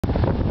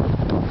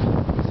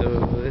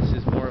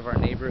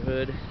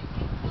neighborhood.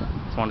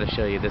 Just wanted to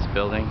show you this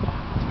building.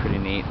 It's pretty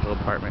neat, little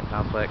apartment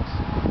complex.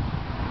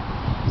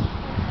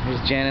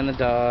 Here's Jen and the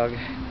dog.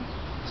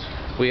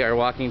 We are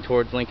walking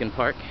towards Lincoln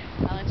Park.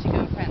 I'll let you go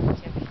in front since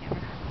you have the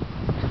camera.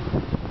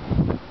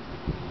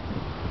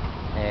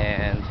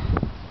 And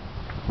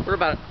we're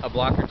about a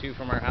block or two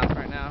from our house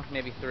right now,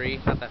 maybe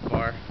 3, not that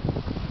far.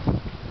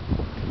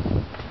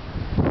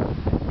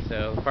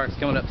 So the park's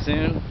coming up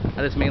soon.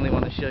 I just mainly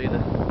want to show you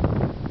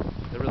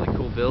the really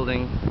cool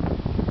building.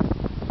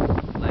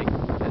 Like,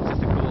 it's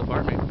just a cool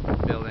apartment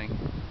building.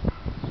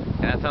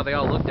 And that's how they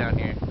all look down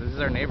here. This is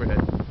our neighborhood.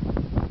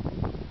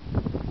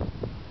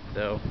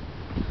 So,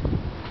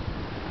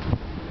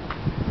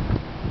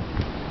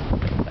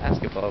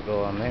 basketball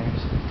goal on there.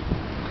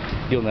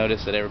 You'll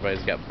notice that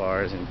everybody's got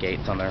bars and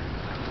gates on their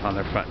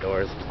front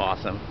doors. It's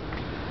awesome.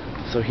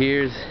 So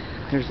here's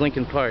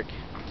Lincoln Park.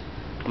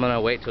 I'm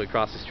gonna wait till we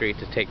cross the street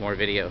to take more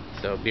video.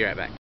 So be right back.